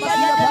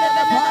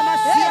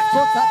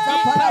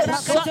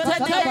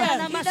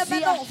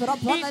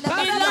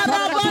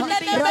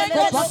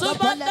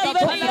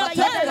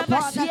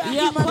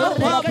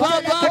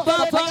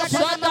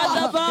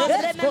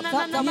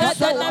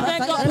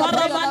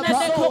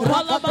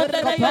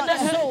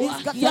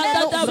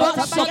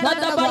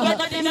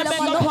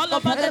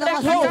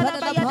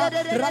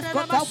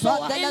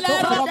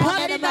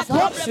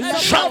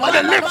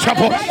 Somebody lift your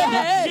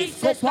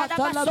voice.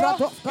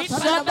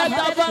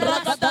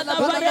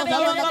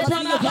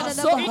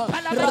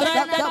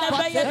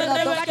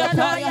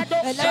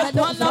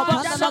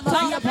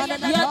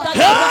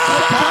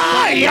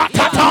 Yatata,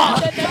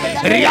 Yatata,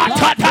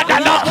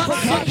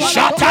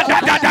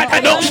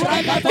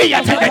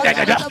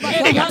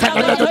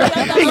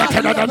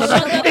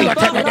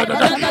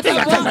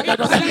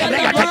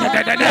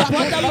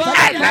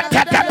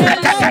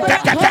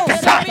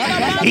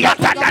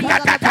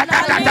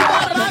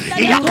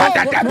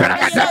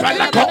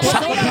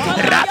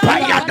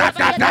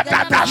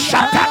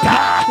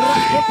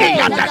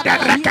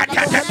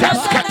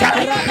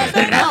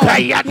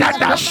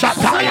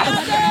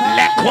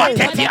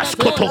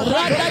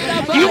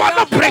 you want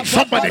to break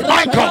somebody,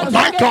 my God,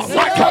 my God,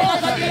 my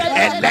God.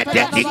 And let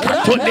the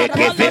Catholic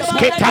give this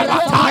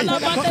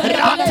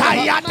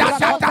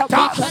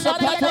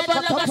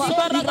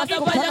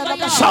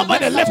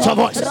somebody lift your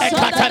voice.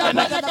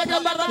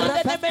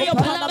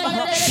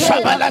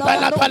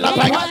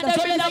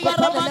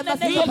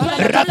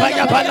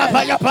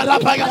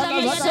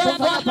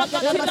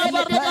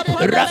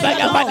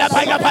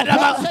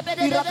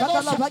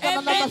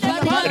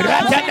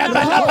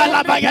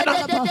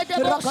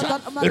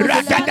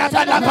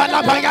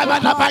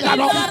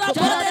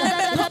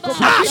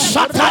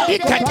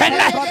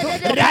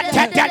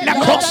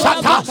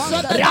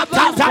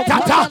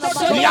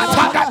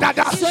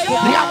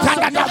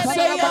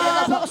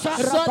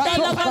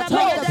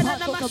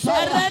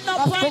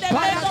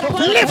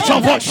 Lift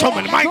your voice,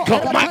 someone. My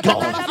God, my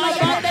God.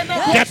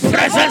 The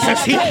presence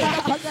is here.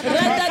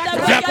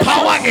 The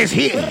power is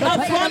here.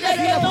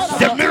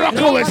 The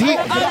miracle is here.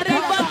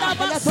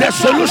 The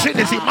solution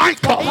is here. My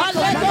God.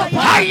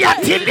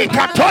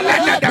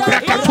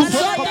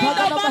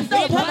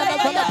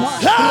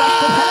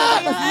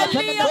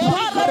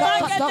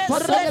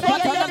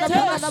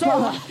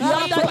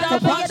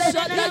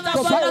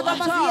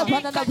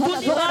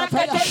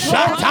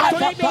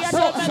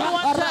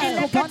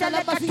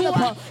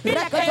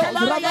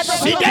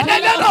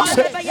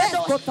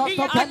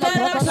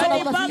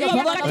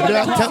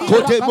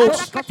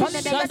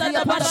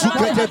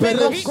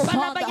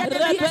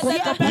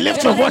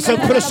 Lift your voice and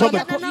pray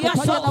something.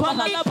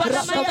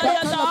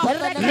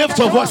 Lift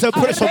your voice and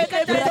pray something.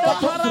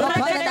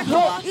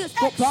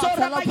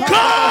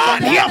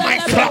 God, hear my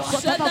cry.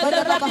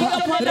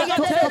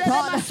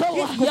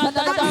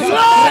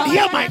 Lord,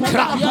 hear my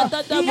cry.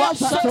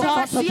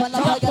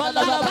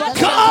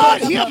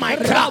 God, hear my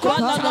cry.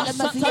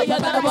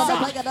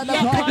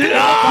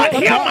 Lord,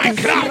 hear my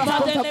cry.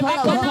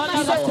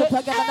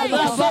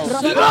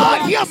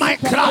 Lord, hear my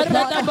cry.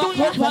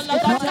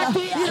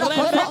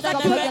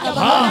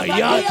 Ah,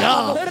 yeah,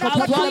 yeah.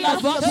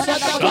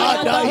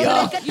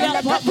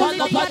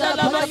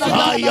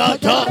 Ah, yeah,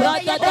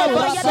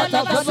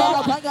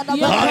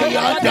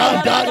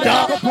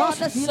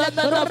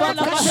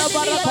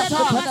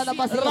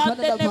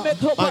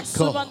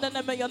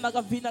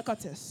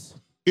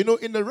 You know,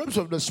 in the realms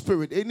of the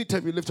spirit,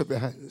 anytime you lift up your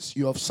hands,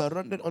 you have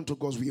surrendered unto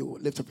God's will.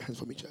 Lift up your hands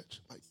for me,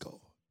 church. My God.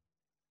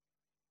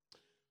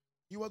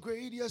 You are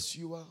great, yes,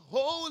 you are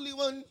Holy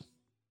One.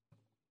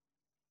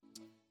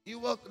 You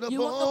walk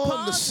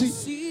upon the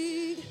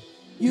sea.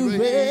 You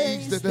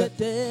raise the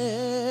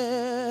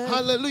dead.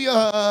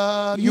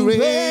 Hallelujah. You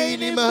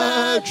reign in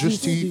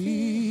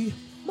majesty.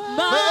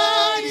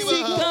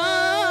 Mighty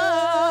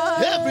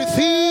God. Everything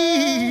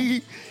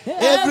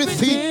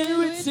Everything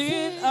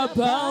written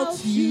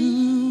about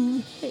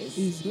you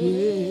is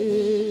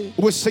great.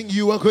 We sing,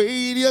 you are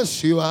great,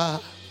 yes you are.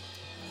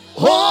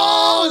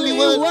 Holy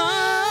One.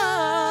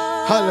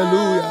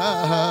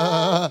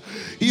 Hallelujah.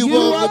 You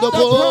walk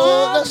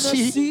upon the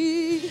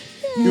sea.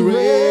 You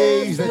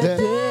raise the dead.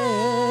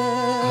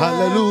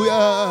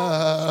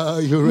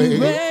 Hallelujah. You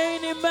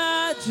reign in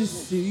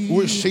majesty.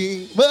 We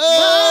sing,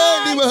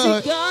 mighty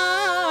One.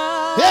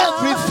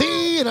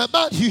 Everything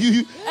about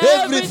you,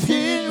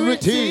 everything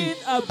written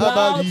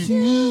about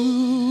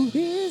you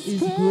is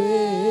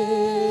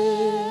great.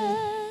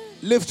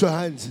 Lift your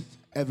hands,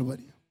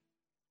 everybody.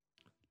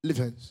 Lift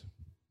hands.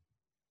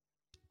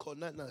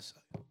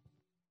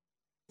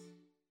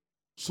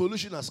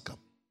 Solution has come.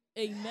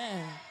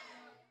 Amen.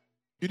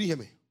 You didn't hear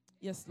me?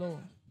 Yes,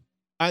 Lord.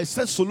 I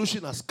said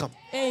solution has come.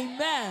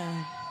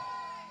 Amen.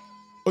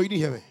 Oh, you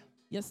didn't hear me?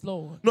 Yes,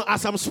 Lord. No,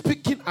 as I'm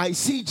speaking, I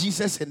see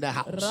Jesus in the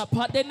house.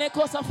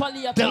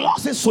 The Lord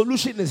says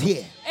solution is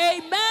here.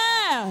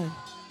 Amen.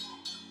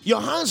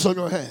 Your hands on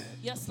your head.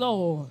 Yes,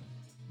 Lord.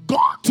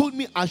 God told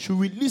me I should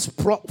release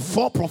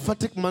 4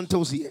 prophetic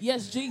mantles here.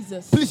 Yes,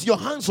 Jesus. Please, your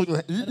hands on your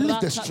head.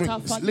 Lift the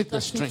strings. Lift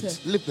the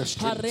strings. Lift the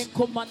strings.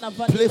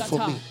 Play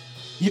for me.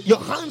 Your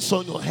hands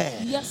on your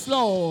head. Yes,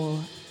 Lord.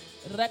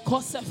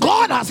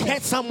 God has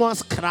heard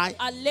someone's cry.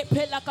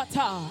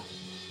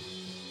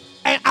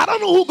 And I don't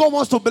know who God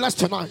wants to bless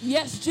tonight.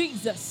 Yes,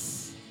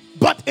 Jesus.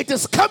 But it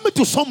is coming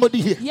to somebody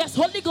here. Yes,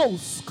 Holy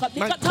Ghost.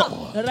 My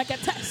God.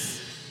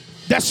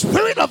 The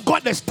Spirit of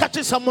God is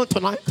touching someone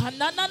tonight.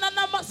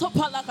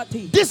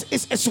 This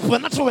is a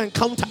supernatural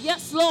encounter.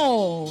 Yes,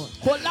 Lord.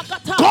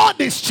 God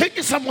is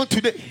changing someone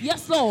today.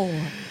 Yes, Lord.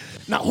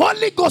 Now,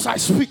 Holy Ghost, I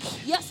speak.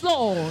 Yes,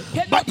 Lord.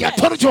 By the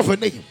authority of your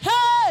name.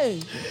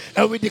 Hey.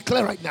 And we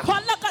declare right now.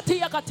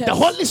 The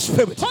Holy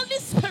Spirit. Holy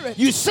Spirit.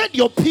 You said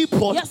your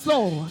people. Yes,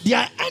 Lord. They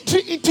are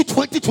entering into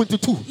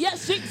 2022.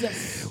 Yes,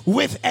 Jesus.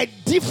 With a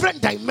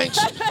different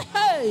dimension.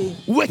 Hey.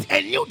 With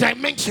a new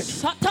dimension.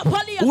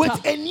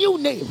 With a new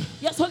name.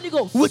 Yes, Holy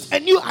Ghost. With a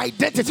new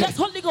identity. Yes,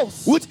 Holy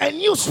Ghost. With a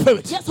new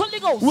spirit. Yes, Holy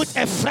Ghost. With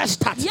a fresh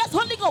start. Yes,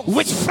 Holy Ghost.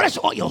 With fresh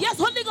oil. Yes,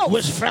 Holy Ghost.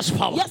 With fresh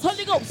power. Yes,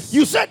 Holy Ghost.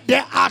 You said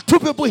there are 2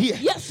 people here.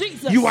 Yes,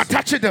 Jesus. You are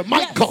touching them. My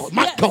yes, God.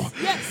 My yes, God.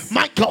 Yes.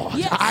 My God.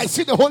 Yes. I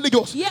see the Holy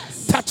Ghost.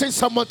 Yes. Touching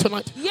someone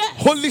tonight. Yes.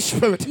 Holy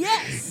Spirit.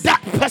 Yes.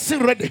 That person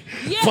ready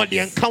yes. for the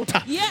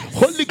encounter. Yes.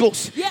 Holy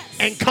Ghost. Yes.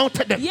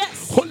 Encounter them.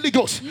 Yes. Holy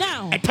Ghost.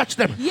 Now. And touch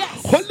them.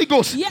 Yes. Holy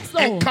Ghost. Yes,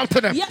 Lord.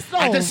 Encounter them. Yes,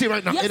 Lord. I can see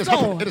right now. Yes, it is Lord.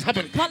 happening. It is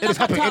happening. It is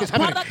happening. It is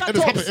happening. It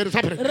is happening. It is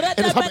happening.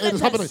 It is happening. It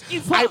is happening.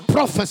 I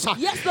prophesy.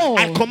 Yes, Lord.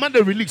 I command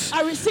a release.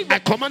 I receive it. I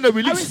command a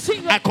release. I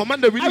receive it. I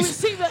command a release. I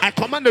receive it. I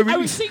command a release.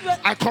 I receive it.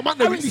 I command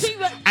a I release.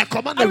 receive it. I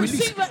command I a release.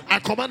 receive it. I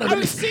command a I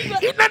release. receive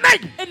it. In the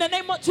name. In the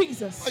name of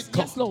Jesus.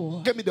 Yes,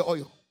 Lord. Give me the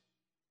oil.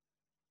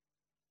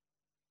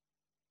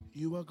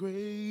 You are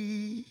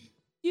great.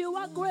 You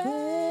are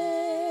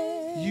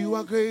great. You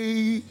are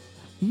great.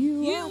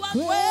 You are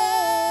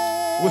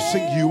great. We'll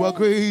sing, you are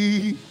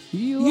great.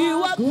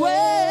 You are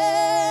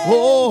great.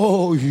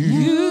 Oh,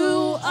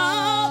 you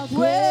are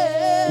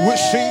great. We'll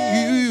sing,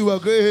 you are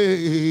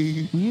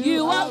great.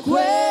 You are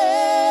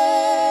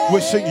great.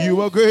 We'll sing,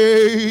 you are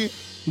great.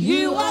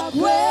 You are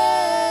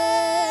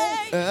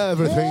great.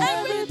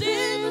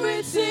 Everything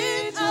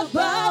written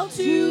about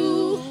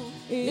you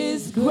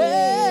is great.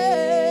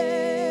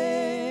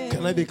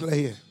 Can I declare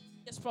here?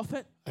 Yes,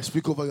 prophet. I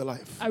speak over your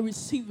life. I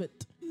receive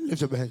it.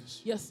 Lift your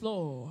hands. Yes,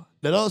 Lord.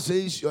 The Lord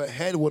says your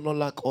head will not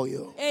lack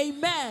oil.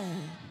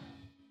 Amen.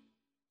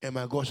 And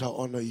my God shall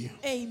honor you.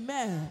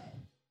 Amen.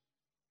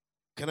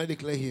 Can I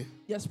declare here?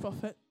 Yes,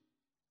 prophet.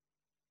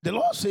 The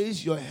Lord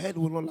says your head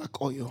will not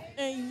lack oil.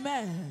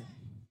 Amen.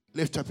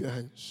 Lift up your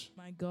hands.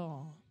 My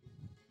God.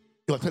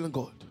 You are telling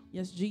God.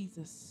 Yes,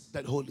 Jesus.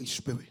 That Holy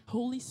Spirit.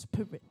 Holy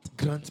Spirit.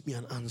 Grant me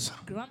an answer.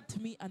 Grant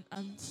me an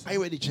answer. Are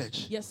you ready,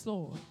 church? Yes,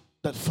 Lord.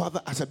 That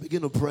Father, as I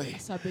begin to pray,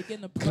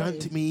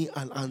 grant me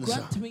an answer.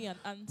 Grant me an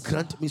answer.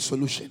 Grant me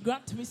solution.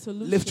 Grant me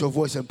solution. Lift your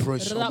voice and pray.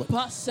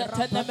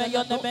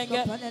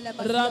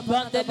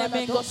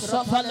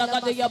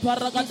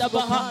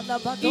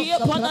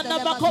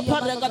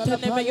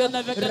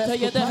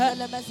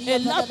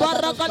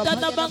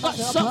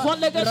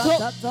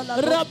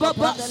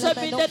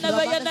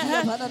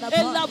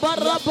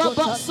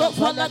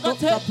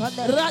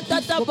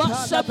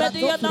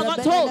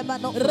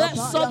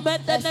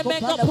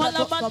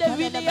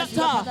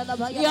 Viniata,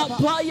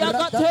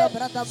 Yapayagate,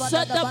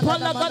 Sada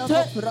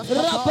Palagate,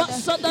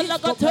 Rabasada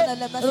Lagate,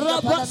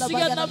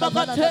 Rabasia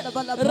Navagate,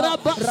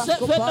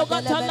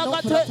 Rabasefenogata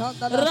Lagate,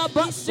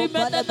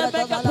 Rabasimena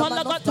Mega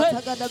Palagate,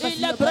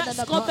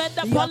 Ilebresco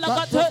Menda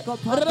Palagate,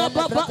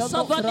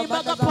 Rababasavani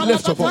Maga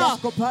Palagata,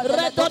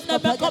 Redone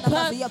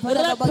Megape,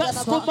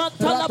 Repesco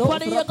Mantala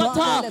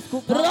Pariagata,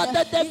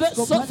 Rada Debe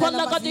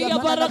Sofalagadia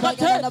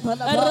Baragate,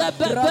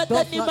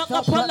 Rebebe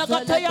Nimaga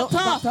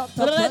Palagateata,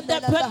 Rede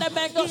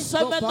Penemega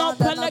Semeno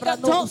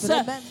Pelegatose,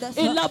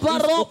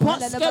 Ilabaro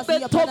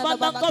Paskebeto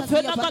Manaka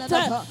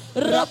Fenagate,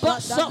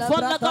 Rabasa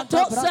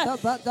Fanagatose,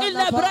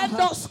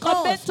 Ilebrandos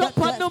Cameto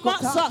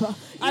Panumasa,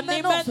 and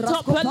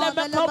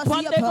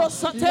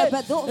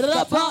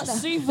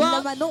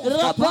Lift your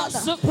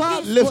voice,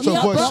 somebody. Lift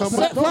your voice,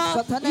 somebody.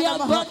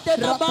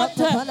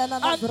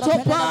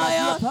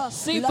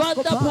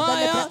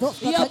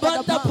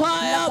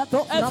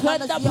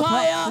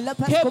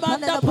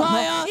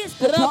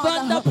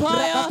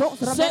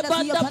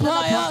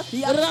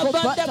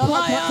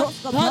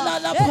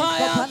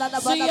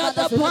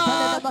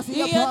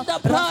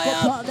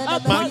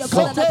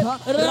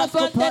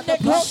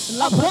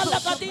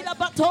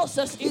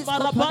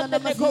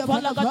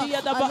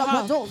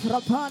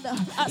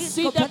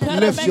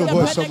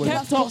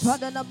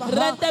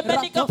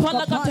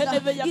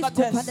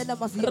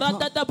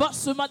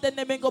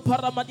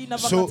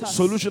 So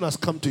solution has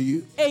come to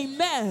you.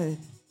 Amen.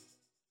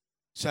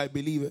 So I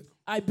believe it.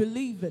 I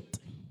believe it.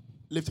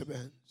 Lift up your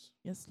hands.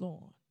 Yes,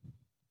 Lord.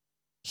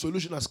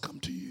 Solution has come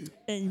to you.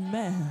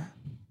 Amen.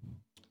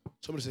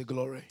 Somebody say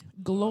glory.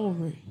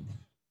 Glory.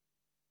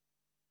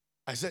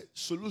 I said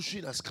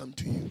solution has come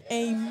to you.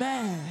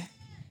 Amen.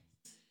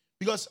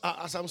 Because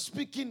as I'm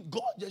speaking,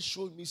 God just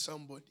showed me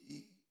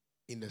somebody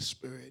in the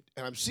spirit.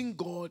 And I'm seeing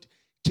God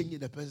changing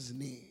the person's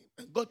name.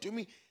 And God told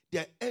me they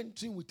are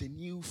entering with a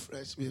new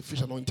fresh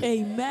anointing.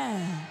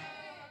 Amen.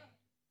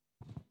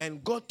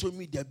 And God told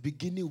me their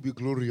beginning will be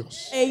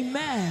glorious.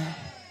 Amen.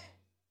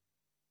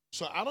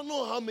 So I don't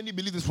know how many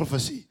believe this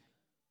prophecy.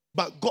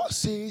 But God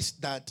says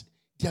that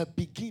their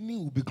beginning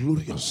will be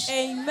glorious.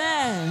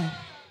 Amen.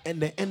 And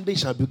the ending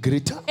shall be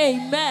greater.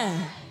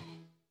 Amen.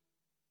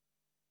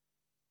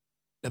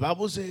 The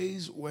Bible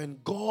says when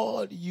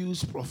God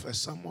used Prophet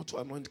Samuel to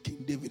anoint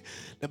King David,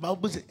 the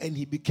Bible says, and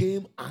he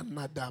became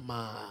another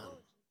man.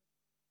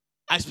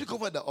 I speak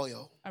over the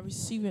oil. I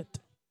receive it.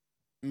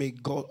 May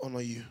God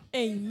honor you.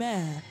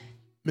 Amen.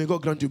 May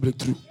God grant you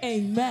breakthrough.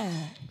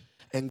 Amen.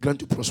 And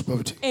grant you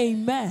prosperity.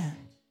 Amen.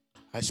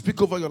 I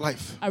speak over your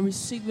life. I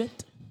receive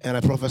it. And I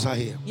prophesy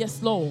here.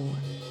 Yes, Lord.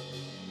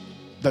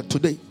 That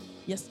today.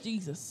 Yes,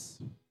 Jesus.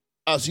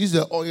 As you use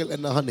the oil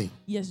and the honey.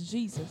 Yes,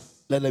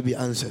 Jesus. Let there be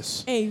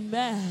answers.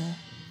 Amen.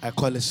 I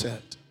call it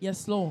set.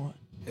 Yes, Lord.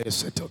 It is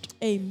settled.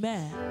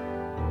 Amen.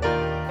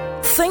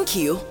 Thank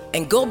you,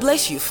 and God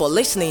bless you for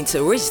listening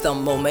to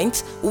Wisdom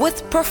Moment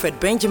with Prophet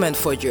Benjamin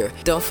Fodger.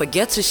 Don't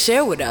forget to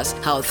share with us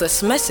how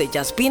this message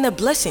has been a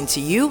blessing to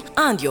you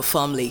and your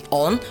family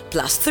on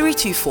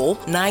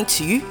 +324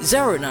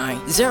 9209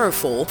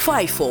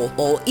 0454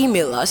 or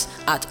email us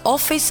at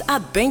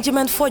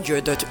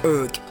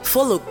office@benjaminfodger.org.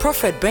 Follow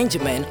Prophet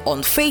Benjamin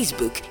on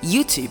Facebook,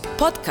 YouTube,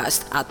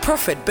 podcast at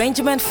Prophet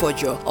Benjamin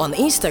Fodger. On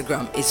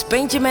Instagram is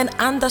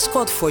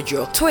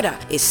Benjamin_Fodger. Twitter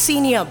is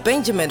Senior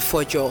Benjamin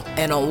Fodger.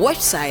 And on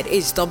website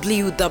is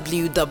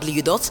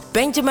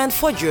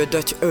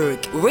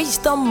www.benjaminfodger.org.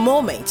 Wisdom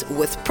Moment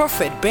with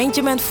Prophet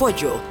Benjamin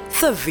Fodger.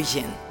 The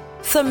vision,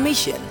 the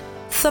mission,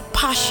 the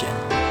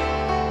passion.